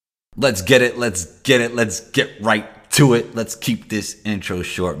Let's get it. Let's get it. Let's get right to it. Let's keep this intro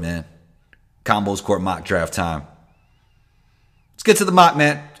short, man. Combos Court mock draft time. Let's get to the mock,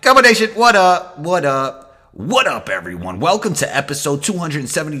 man. Combination, what up? What up? What up, everyone? Welcome to episode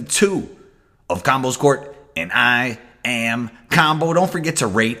 272 of Combos Court, and I am Combo. Don't forget to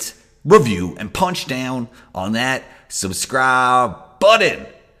rate, review, and punch down on that subscribe button.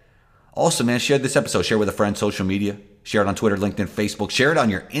 Also, man, share this episode. Share with a friend, social media. Share it on Twitter, LinkedIn, Facebook. Share it on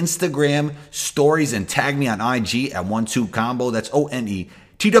your Instagram stories and tag me on IG at 12combo. That's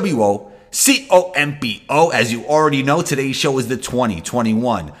ONETWOCOMBO. As you already know, today's show is the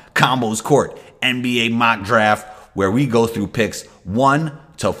 2021 Combos Court NBA mock draft, where we go through picks 1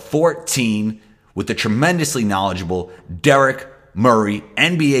 to 14 with the tremendously knowledgeable Derek Murray,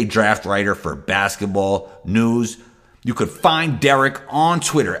 NBA draft writer for Basketball News. You could find Derek on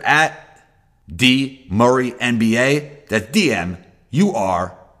Twitter at DMurrayNBA. That's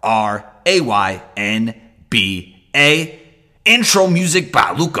DMurrayNBA. Intro music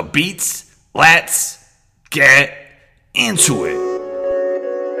by Luca Beats. Let's get into it.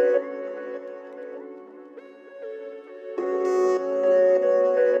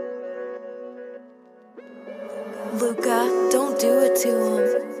 Luca, don't do it to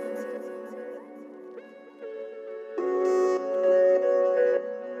him.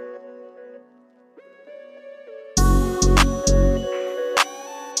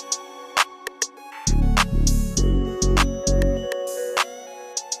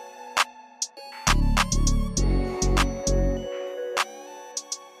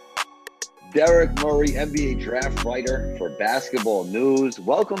 Derek Murray, NBA draft writer for Basketball News.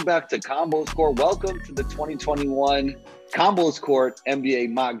 Welcome back to Combos Court. Welcome to the 2021 Combos Court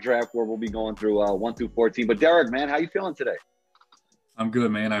NBA mock draft, where we'll be going through 1 through 14. But Derek, man, how you feeling today? I'm good,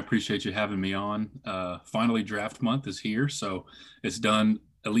 man. I appreciate you having me on. Finally, draft month is here, so it's done.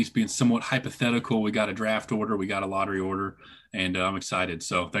 At least being somewhat hypothetical, we got a draft order, we got a lottery order, and I'm excited.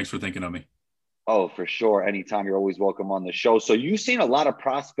 So thanks for thinking of me. Oh, for sure. Anytime, you're always welcome on the show. So you've seen a lot of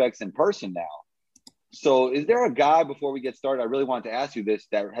prospects in person now. So is there a guy, before we get started, I really wanted to ask you this,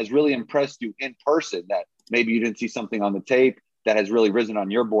 that has really impressed you in person, that maybe you didn't see something on the tape that has really risen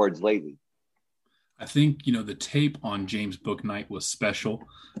on your boards lately? I think, the tape on James Bouknight was special,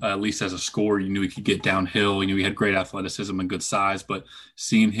 at least as a scorer. You knew he could get downhill. You knew he had great athleticism and good size, but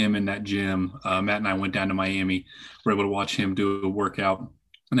seeing him in that gym, Matt and I went down to Miami, were able to watch him do a workout.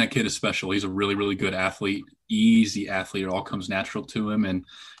 And that kid is special. He's a really, really good athlete, easy athlete. It all comes natural to him. And,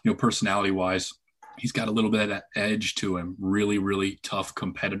 personality-wise, he's got a little bit of that edge to him. Really, really tough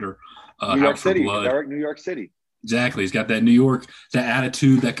competitor. New York City, Derek, New York City. Exactly. He's got that New York, that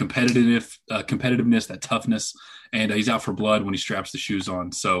attitude, that competitiveness, that toughness. And he's out for blood when he straps the shoes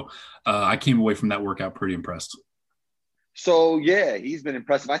on. So I came away from that workout pretty impressed. So, yeah, he's been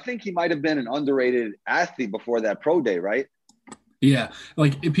impressive. I think he might have been an underrated athlete before that pro day, right? Yeah,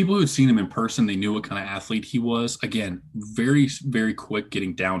 like people who had seen him in person, they knew what kind of athlete he was. Again, very, very quick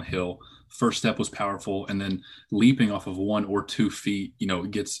getting downhill. First step was powerful, and then leaping off of 1 or 2 feet,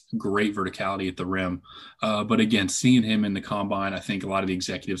 gets great verticality at the rim. But again, seeing him in the combine, I think a lot of the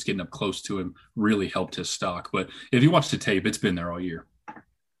executives getting up close to him really helped his stock. But if you watch the tape, it's been there all year.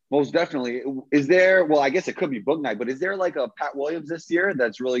 Most definitely. Is there, well, I guess it could be Bouknight, but is there like a Pat Williams this year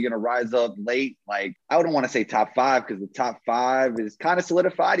that's really going to rise up late? Like, I don't want to say top 5, because the top 5 is kind of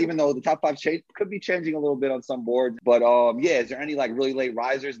solidified, even though the top 5 could be changing a little bit on some boards. But is there any like really late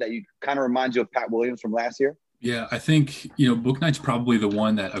risers that you kind of remind you of Pat Williams from last year? Yeah, I think, Bouknight's probably the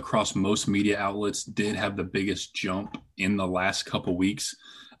one that across most media outlets did have the biggest jump in the last couple weeks.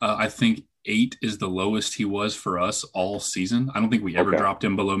 I think 8 is the lowest he was for us all season. I don't think we ever dropped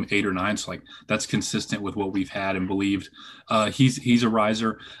him below 8 or 9. So that's consistent with what we've had and believed. He's a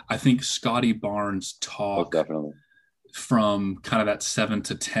riser. I think Scotty Barnes talk from kind of that 7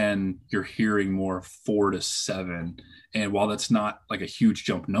 to 10, you're hearing more 4 to 7. And while that's not like a huge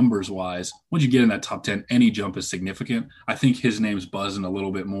jump numbers wise, once you get in that top 10, any jump is significant. I think his name's buzzing a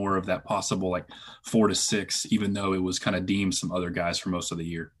little bit more of that possible like 4 to 6, even though it was kind of deemed some other guys for most of the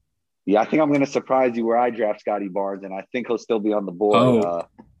year. Yeah, I think I'm going to surprise you where I draft Scotty Barnes, and I think he'll still be on the board. Oh,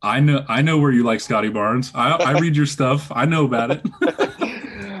 I know where you like Scotty Barnes. I read your stuff. I know about it.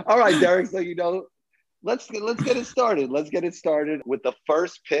 All right, Derek. So, let's get it started. Let's get it started with the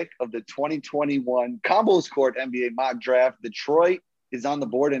first pick of the 2021 Combos Court NBA mock draft. Detroit is on the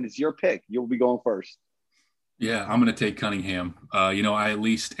board, and it's your pick. You'll be going first. Yeah, I'm going to take Cunningham. I at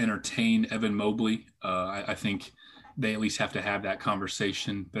least entertain Evan Mobley. I think they at least have to have that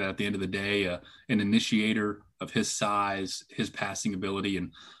conversation. But at the end of the day, an initiator, of his size, his passing ability,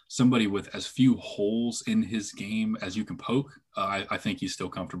 and somebody with as few holes in his game as you can poke. I think he's still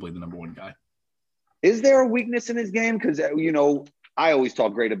comfortably the number one guy. Is there a weakness in his game? Because, I always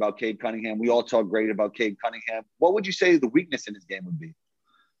talk great about Cade Cunningham. We all talk great about Cade Cunningham. What would you say the weakness in his game would be?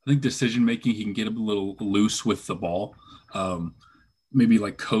 I think decision making, he can get a little loose with the ball. Maybe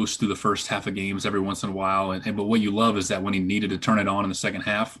like coast through the first half of games every once in a while. But what you love is that when he needed to turn it on in the second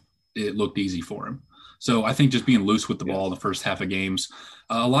half, it looked easy for him. So I think just being loose with the ball in the first half of games,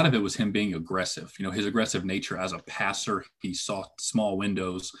 a lot of it was him being aggressive. His aggressive nature as a passer, he saw small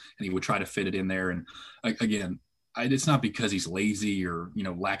windows and he would try to fit it in there. And again, it's not because he's lazy or,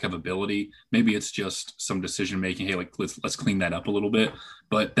 lack of ability. Maybe it's just some decision-making. Hey, let's clean that up a little bit.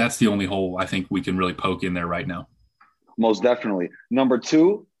 But that's the only hole I think we can really poke in there right now. Most definitely. Number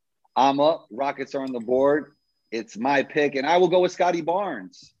 2, I'm up. Rockets are on the board. It's my pick, and I will go with Scotty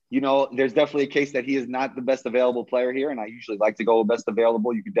Barnes. There's definitely a case that he is not the best available player here, and I usually like to go with best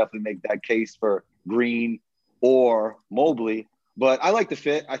available. You could definitely make that case for Green or Mobley, but I like the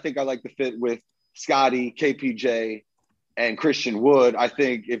fit. I think I like the fit with Scotty, KPJ, and Christian Wood. I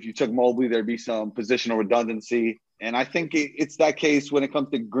think if you took Mobley, there'd be some positional redundancy. And I think it's that case when it comes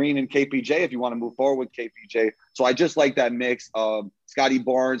to Green and KPJ, if you want to move forward with KPJ. So I just like that mix of Scotty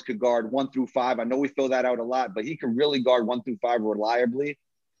Barnes could guard 1 through 5. I know we fill that out a lot, but he can really guard 1 through 5 reliably.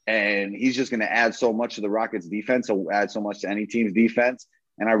 And he's just going to add so much to the Rockets defense, so add so much to any team's defense.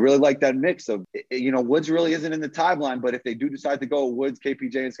 And I really like that mix of, Woods really isn't in the timeline, but if they do decide to go with Woods,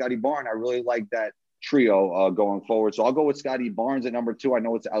 KPJ, and Scotty Barnes, I really like that trio going forward. So I'll go with Scotty Barnes at number 2. I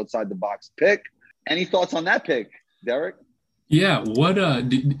know it's an outside the box pick. Any thoughts on that pick, Derek? Yeah. What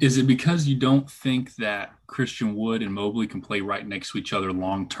is it because you don't think that Christian Wood and Mobley can play right next to each other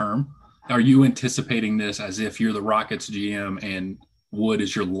long term? Are you anticipating this as if you're the Rockets GM and Wood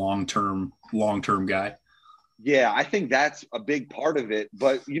is your long-term guy? Yeah, I think that's a big part of it.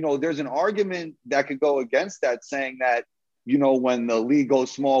 But, there's an argument that could go against that, saying that, when the league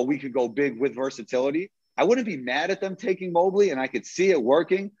goes small, we could go big with versatility. I wouldn't be mad at them taking Mobley, and I could see it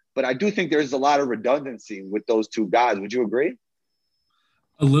working. But I do think there's a lot of redundancy with those two guys. Would you agree?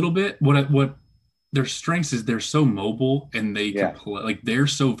 A little bit. What their strengths is they're so mobile and they can play, they're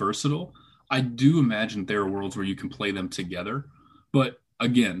so versatile. I do imagine there are worlds where you can play them together. But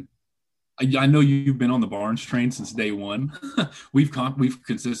again, I know you've been on the Barnes train since day one. We've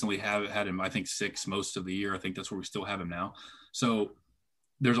consistently had him, I think, 6 most of the year. I think that's where we still have him now. So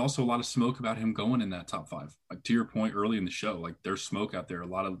there's also a lot of smoke about him going in that top 5. Like to your point early in the show, there's smoke out there. A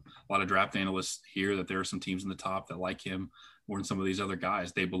lot of draft analysts hear that there are some teams in the top that like him more than some of these other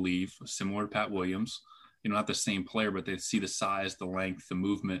guys. They believe, similar to Pat Williams, not the same player, but they see the size, the length, the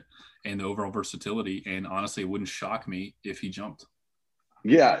movement, and the overall versatility. And honestly, it wouldn't shock me if he jumped.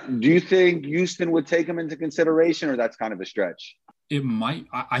 Yeah. Do you think Houston would take him into consideration, or that's kind of a stretch? It might.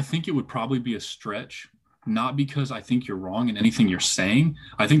 I think it would probably be a stretch, not because I think you're wrong in anything you're saying.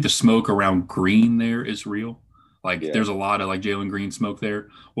 I think the smoke around Green there is real. There's a lot of Jalen Green smoke there.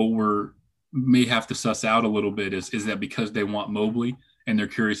 What we're may have to suss out a little bit is that because they want Mobley and they're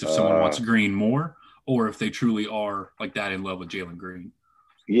curious if someone wants Green more, or if they truly are that in love with Jalen Green.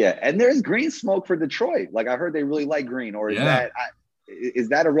 Yeah. And there's Green smoke for Detroit. I heard they really like Green, or is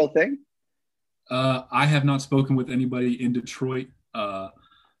that a real thing? I have not spoken with anybody in Detroit.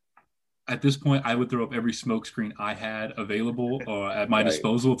 At this point, I would throw up every smokescreen I had available at my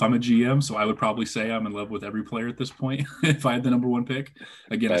disposal if I'm a GM. So I would probably say I'm in love with every player at this point if I had the number 1 pick.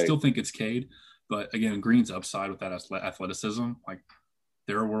 Again, I still think it's Cade. But again, Green's upside with that athleticism.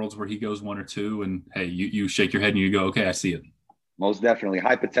 There are worlds where he goes 1 or 2, and hey, you shake your head and you go, okay, I see it. Most definitely.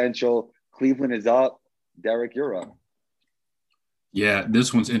 High potential. Cleveland is up. Derek, you're up. Yeah,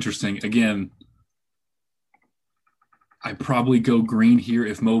 this one's interesting. Again, I probably go Green here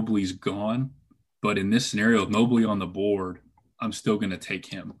if Mobley's gone. But in this scenario, with Mobley on the board, I'm still going to take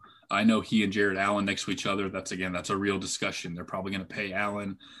him. I know he and Jared Allen next to each other. That's a real discussion. They're probably going to pay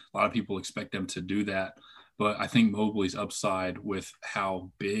Allen. A lot of people expect them to do that. But I think Mobley's upside with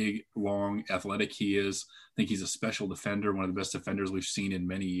how big, long, athletic he is. I think he's a special defender, one of the best defenders we've seen in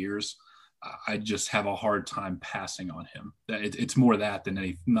many years. I just have a hard time passing on him. It's more that than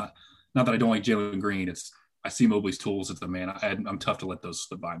any. Not that I don't like Jalen Green. I see Mobley's tools as the man. I'm tough to let those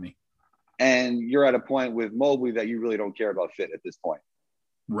slip by me. And you're at a point with Mobley that you really don't care about fit at this point.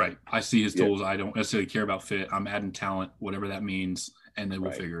 Right. I see his tools. I don't necessarily care about fit. I'm adding talent, whatever that means, and then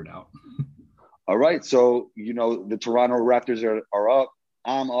we'll figure it out. All right. So, the Toronto Raptors are up.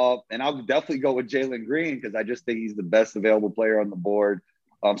 I'm up. And I'll definitely go with Jalen Green because I just think he's the best available player on the board.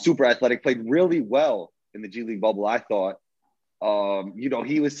 Super athletic, played really well in the G League bubble, I thought.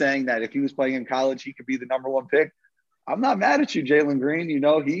 He was saying that if he was playing in college, he could be the number one pick. I'm not mad at you, Jalen Green.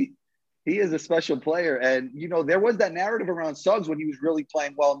 He is a special player. And, there was that narrative around Suggs when he was really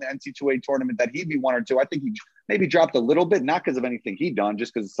playing well in the NC2A tournament that he'd be one or two. I think he maybe dropped a little bit, not because of anything he'd done,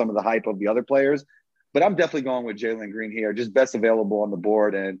 just because of some of the hype of the other players. But I'm definitely going with Jalen Green here, just best available on the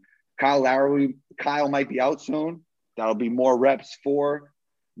board. And Kyle might be out soon. That'll be more reps for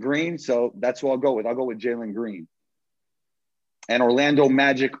Green. So that's who I'll go with. I'll go with Jalen Green. And Orlando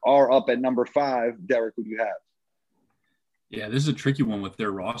Magic are up at number 5. Derek, who do you have? Yeah, this is a tricky one with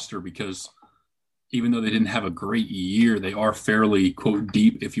their roster because even though they didn't have a great year, they are fairly, quote,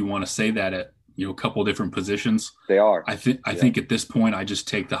 deep, if you want to say that, at a couple of different positions. They are. I think at this point, I just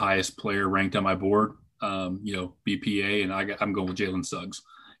take the highest player ranked on my board, BPA, and I'm going with Jalen Suggs.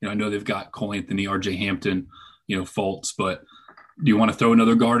 I know they've got Cole Anthony, RJ Hampton, Fultz, but do you want to throw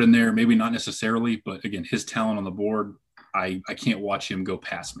another guard in there? Maybe not necessarily, but again, his talent on the board, I can't watch him go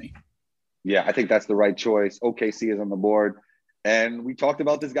past me. Yeah, I think that's the right choice. OKC is on the board. And we talked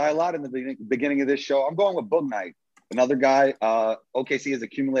about this guy a lot in the beginning of this show. I'm going with Bouknight, another guy. OKC is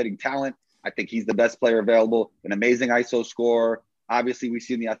accumulating talent. I think he's the best player available, an amazing ISO scorer. Obviously, we've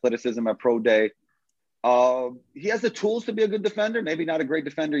seen the athleticism at Pro Day. He has the tools to be a good defender, maybe not a great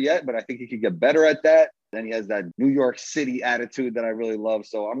defender yet, but I think he could get better at that. Then he has that New York City attitude that I really love.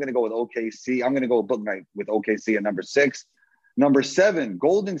 So I'm going to go with OKC. I'm going to go with Bouknight with OKC at number 6. Number 7,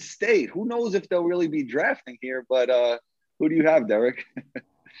 Golden State. Who knows if they'll really be drafting here, but who do you have, Derek?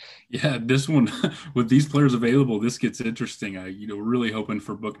 Yeah, this one, with these players available, this gets interesting. We're really hoping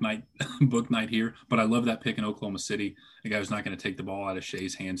for Bouknight here, but I love that pick in Oklahoma City. The guy who's not going to take the ball out of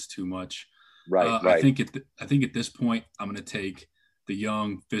Shea's hands too much. Right. I think at this point, I'm going to take the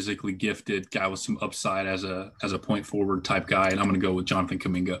young, physically gifted guy with some upside as a point forward type guy, and I'm going to go with Jonathan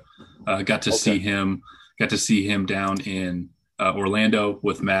Kuminga. Got to see him down in Orlando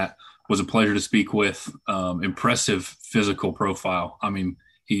with Matt. Was a pleasure to speak with. Impressive physical profile. I mean,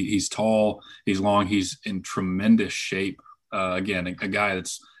 he's tall, he's long, he's in tremendous shape. Again, a guy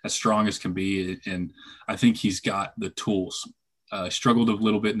that's as strong as can be, and I think he's got the tools. Struggled a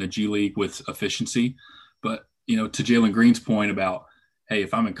little bit in the G League with efficiency, but to Jalen Green's point about, hey,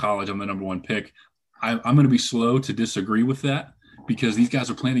 if I'm in college, I'm the number 1 pick. I'm going to be slow to disagree with that because these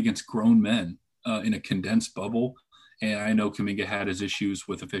guys are playing against grown men in a condensed bubble. And I know Kuminga had his issues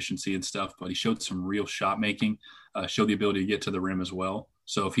with efficiency and stuff, but he showed some real shot making, showed the ability to get to the rim as well.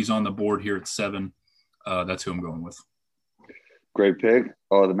 So if he's on the board here at 7, that's who I'm going with. Great pick.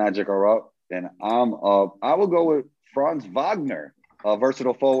 Oh, the Magic are up, and I'm up. I will go with Franz Wagner, a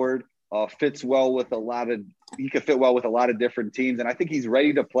versatile forward, fits well with he could fit well with a lot of different teams, and I think he's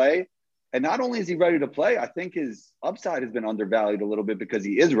ready to play. And not only is he ready to play, I think his upside has been undervalued a little bit because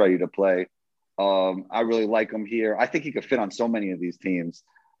he is ready to play. I really like him here. I think he could fit on so many of these teams.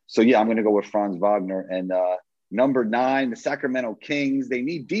 So, yeah, I'm going to go with Franz Wagner. And number 9, the Sacramento Kings. They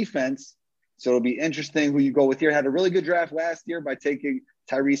need defense, so it'll be interesting who you go with here. Had a really good draft last year by taking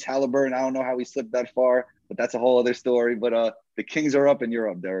Tyrese Halliburton. I don't know how he slipped that far, but that's a whole other story. But the Kings are up and you're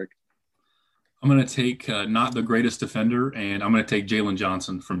up, Derek. I'm going to take not the greatest defender, and I'm going to take Jalen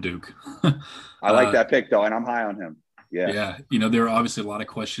Johnson from Duke. I like that pick, though, and I'm high on him. Yeah. There are obviously a lot of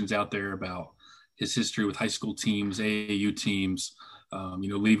questions out there about his history with high school teams, AAU teams,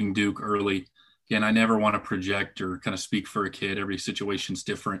 leaving Duke early. Again, I never want to project or kind of speak for a kid. Every situation's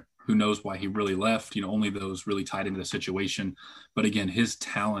different. Who knows why he really left? Only those really tied into the situation. But again, his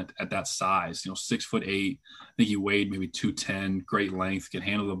talent at that size, 6'8", I think he weighed maybe 210, great length, can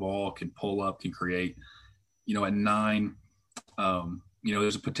handle the ball, can pull up, can create. At 9,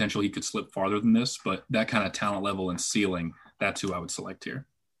 there's a potential he could slip farther than this, but that kind of talent level and ceiling, that's who I would select here.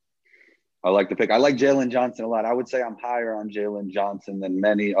 I like the pick. I like Jalen Johnson a lot. I would say I'm higher on Jalen Johnson than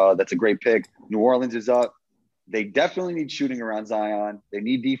many. That's a great pick. New Orleans is up. They definitely need shooting around Zion. They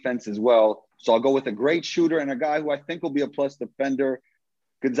need defense as well. So I'll go with a great shooter and a guy who I think will be a plus defender,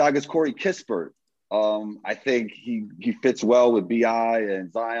 Gonzaga's Corey Kispert. I think he fits well with BI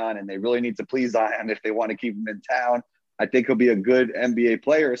and Zion, and they really need to please Zion if they want to keep him in town. I think he'll be a good NBA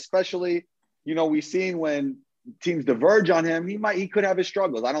player, especially, we've seen when teams diverge on him, he could have his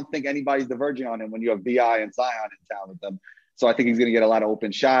struggles. I don't think anybody's diverging on him when you have BI and Zion in town with them. So I think he's going to get a lot of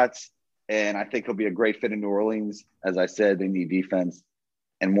open shots, and I think he'll be a great fit in New Orleans. As I said, they need defense,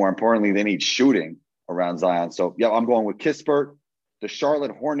 and more importantly, they need shooting around Zion. So, yeah, I'm going with Kispert. The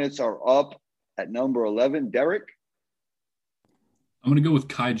Charlotte Hornets are up at number 11. Derek? I'm going to go with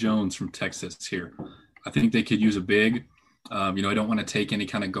Kai Jones from Texas here. I think they could use a big. I don't want to take any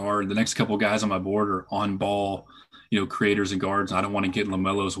kind of guard. The next couple of guys on my board are on ball, creators and guards. I don't want to get in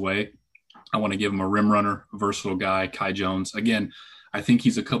LaMelo's way. I want to give him a rim runner, versatile guy, Kai Jones. Again, I think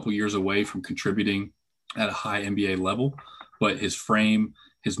he's a couple years away from contributing at a high NBA level, but his frame,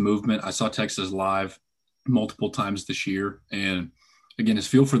 his movement, I saw Texas live multiple times this year. And again, his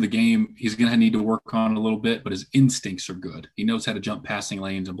feel for the game, he's going to need to work on a little bit, but his instincts are good. He knows how to jump passing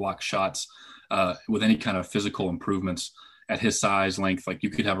lanes and block shots with any kind of physical improvements at his size, length. Like, you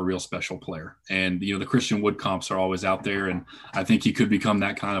could have a real special player. And, you know, the Christian Wood comps are always out there. And I think he could become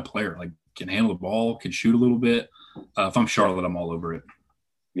that kind of player, like can handle the ball, can shoot a little bit. If I'm Charlotte, I'm all over it.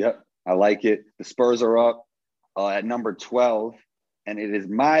 Yep. I like it. The Spurs are up at number 12, and it is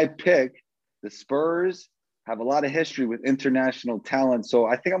my pick. The Spurs have a lot of history with international talent, so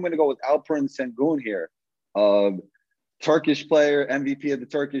I think I'm going to go with Alperen Sengun here. Turkish player, MVP of the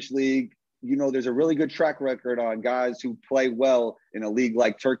Turkish league. You know, there's a really good track record on guys who play well in a league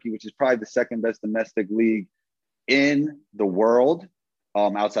like Turkey, which is probably the second best domestic league in the world,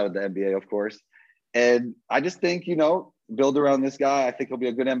 outside of the NBA, of course. And I just think, you know, build around this guy. I think he'll be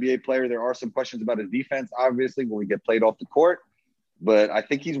a good NBA player. There are some questions about his defense, obviously, when we get played off the court. But I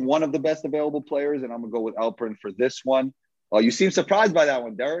think he's one of the best available players, and I'm going to go with Alperen for this one. You seem surprised by that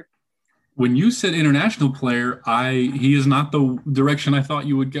one, Derek. When you said international player, he is not the direction I thought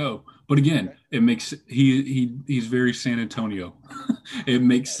you would go. But again, it makes he's very San Antonio. It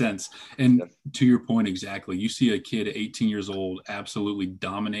makes sense. And to your point, exactly. You see a kid at 18 years old absolutely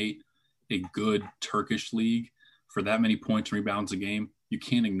dominate a good Turkish league for that many points and rebounds a game. You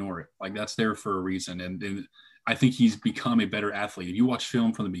can't ignore it. Like, that's there for a reason. And I think he's become a better athlete. If you watch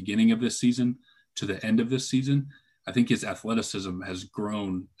film from the beginning of this season to the end of this season, I think his athleticism has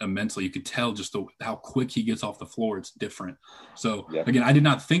grown immensely. You could tell just how quick he gets off the floor. It's different. So, Again, I did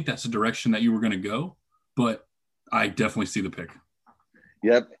not think that's the direction that you were going to go, but I definitely see the pick.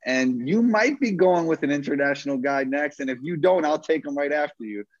 Yep. And you might be going with an international guy next. And if you don't, I'll take him right after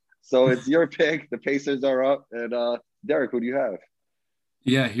you. So it's your pick. The Pacers are up. And Derek, who do you have?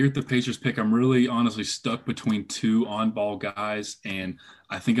 Yeah, here at the Pacers pick, I'm really honestly stuck between two on-ball guys, and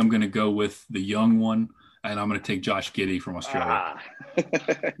I think I'm going to go with the young one, and I'm going to take Josh Giddey from Australia.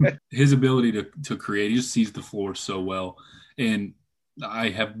 His ability to create, he just sees the floor so well, and I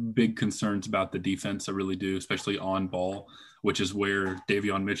have big concerns about the defense. I really do, especially on ball, which is where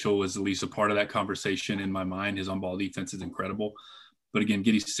Davion Mitchell is at least a part of that conversation in my mind. His on-ball defense is incredible. But again,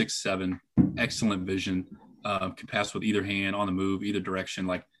 Giddey's 6'7", excellent vision. Can pass with either hand, on the move, either direction.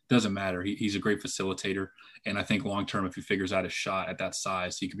 Like, doesn't matter. He's a great facilitator. And I think long-term, if he figures out his shot at that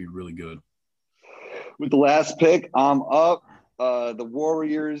size, he could be really good. With the last pick, I'm up. The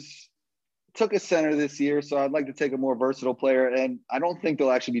Warriors took a center this year, so I'd like to take a more versatile player. And I don't think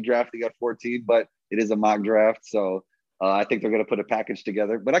they'll actually be drafting at 14, but it is a mock draft. So I think they're going to put a package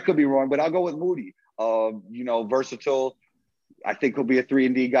together. But I could be wrong. But I'll go with Moody. Versatile. I think he'll be a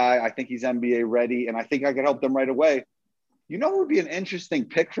 3-and-D guy. I think he's NBA ready, and I think I can help them right away. You know who would be an interesting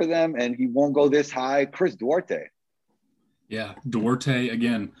pick for them, and he won't go this high? Chris Duarte. Yeah, Duarte,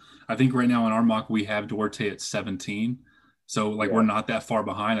 again, I think right now in our mock we have Duarte at 17. So, we're not that far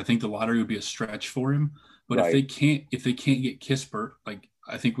behind. I think the lottery would be a stretch for him. But if they can't get Kispert,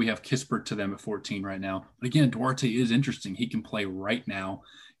 I think we have Kispert to them at 14 right now. But again, Duarte is interesting. He can play right now.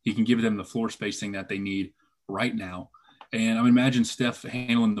 He can give them the floor spacing that they need right now. And I imagine Steph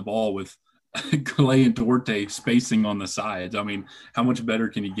handling the ball with Clay and Duarte spacing on the sides. I mean, how much better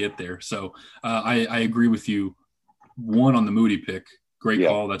can you get there? So I agree with you. One on the Moody pick, great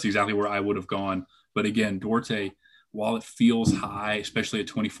call. That's exactly where I would have gone. But again, Duarte, while it feels high, especially at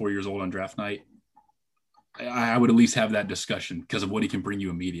 24 years old on draft night, I would at least have that discussion because of what he can bring you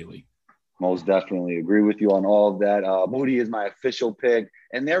immediately. Most definitely agree with you on all of that. Moody is my official pick.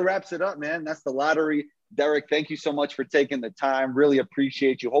 And there wraps it up, man. That's the lottery. Derek, thank you so much for taking the time. Really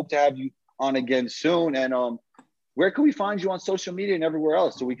appreciate you. Hope to have you on again soon. And where can we find you on social media and everywhere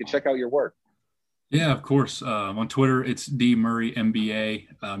else so we can check out your work? Yeah, of course. On Twitter, it's D Murray MBA.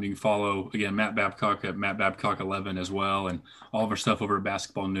 You can follow, again, Matt Babcock at Matt Babcock 11 as well. And all of our stuff over at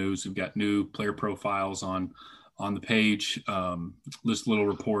Basketball News. We've got new player profiles on the page, list little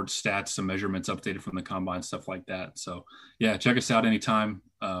reports, stats, some measurements updated from the combine, stuff like that. So, yeah, check us out anytime.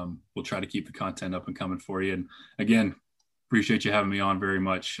 We'll try to keep the content up and coming for you. And, again, appreciate you having me on very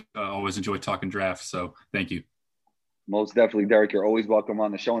much. Always enjoy talking drafts, so thank you. Most definitely, Derek. You're always welcome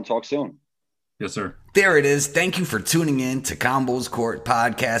on the show, and talk soon. Yes, sir. There it is. Thank you for tuning in to Combos Court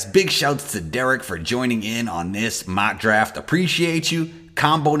Podcast. Big shouts to Derek for joining in on this mock draft. Appreciate you.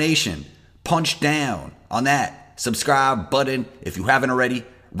 Combo Nation, punch down on that subscribe button if you haven't already.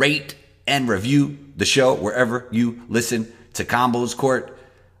 Rate and review the show wherever you listen to Combos Court.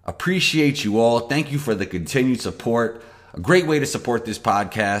 Appreciate you all. Thank you for the continued support. A great way to support this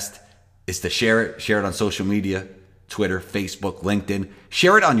podcast is to share it. Share it on social media, Twitter, Facebook, LinkedIn.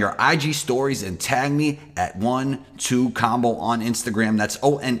 Share it on your IG stories and tag me at 12combo on Instagram. That's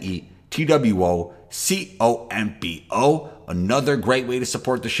ONETWOCOMBO. Another great way to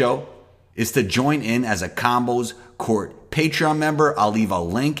support the show is to join in as a Combos Court Patreon member. I'll leave a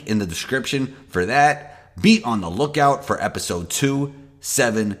link in the description for that. Be on the lookout for episode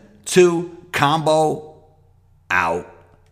 272. Combo out.